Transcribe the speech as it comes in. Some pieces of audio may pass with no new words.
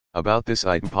About this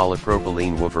item: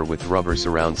 polypropylene woofer with rubber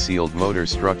surround sealed motor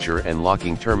structure and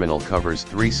locking terminal covers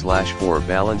 3/4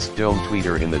 balanced dome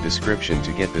tweeter in the description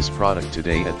to get this product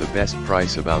today at the best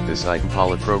price. About this item: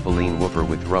 polypropylene woofer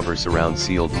with rubber surround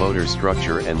sealed motor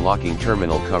structure and locking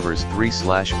terminal covers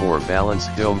 3/4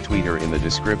 balanced dome tweeter in the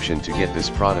description to get this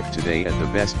product today at the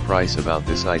best price. About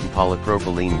this item: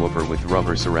 polypropylene woofer with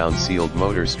rubber surround sealed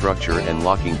motor structure and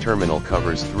locking terminal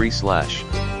covers 3/4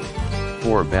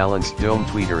 balanced dome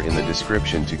tweeter in the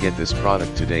description to get this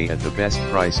product today at the best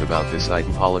price. About this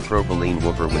item: polypropylene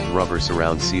woofer with rubber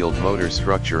surround sealed motor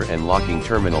structure and locking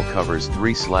terminal covers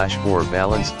 3/4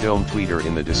 balanced dome tweeter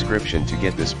in the description to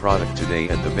get this product today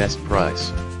at the best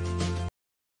price.